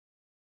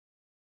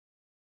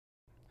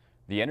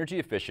The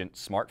energy-efficient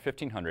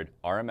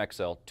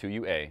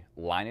SMART1500RMXL2Ua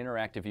line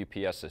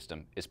interactive UPS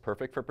system is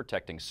perfect for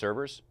protecting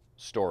servers,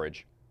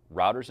 storage,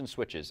 routers and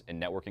switches in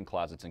networking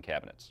closets and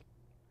cabinets.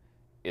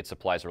 It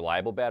supplies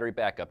reliable battery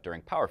backup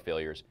during power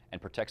failures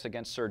and protects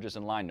against surges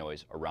and line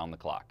noise around the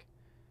clock.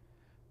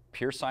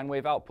 Pure sine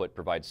wave output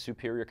provides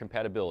superior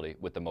compatibility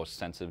with the most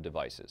sensitive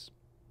devices.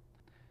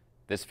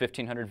 This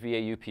 1500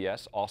 VA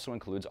UPS also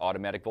includes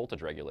automatic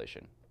voltage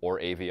regulation, or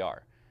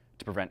AVR,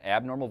 to prevent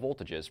abnormal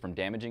voltages from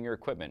damaging your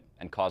equipment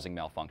and causing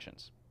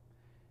malfunctions.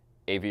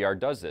 AVR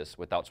does this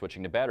without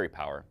switching to battery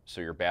power,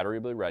 so your battery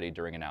will be ready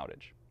during an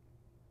outage.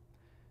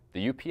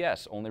 The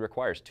UPS only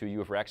requires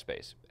 2U of rack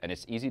space, and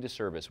it's easy to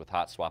service with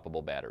hot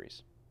swappable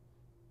batteries.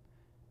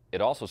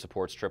 It also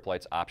supports Tripp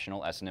Lite's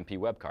optional SNMP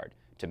web card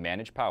to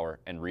manage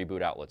power and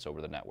reboot outlets over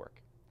the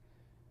network.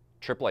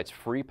 Tripp Lite's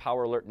free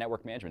Power Alert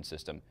network management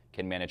system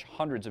can manage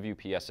hundreds of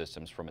UPS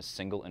systems from a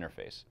single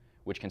interface,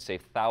 which can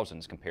save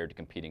thousands compared to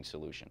competing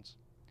solutions.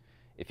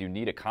 If you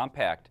need a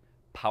compact,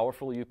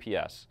 powerful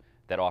UPS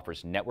that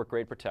offers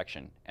network-grade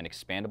protection and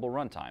expandable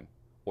runtime,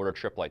 order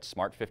Tripp Lite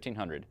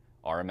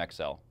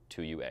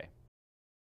SMART1500RMXL2Ua.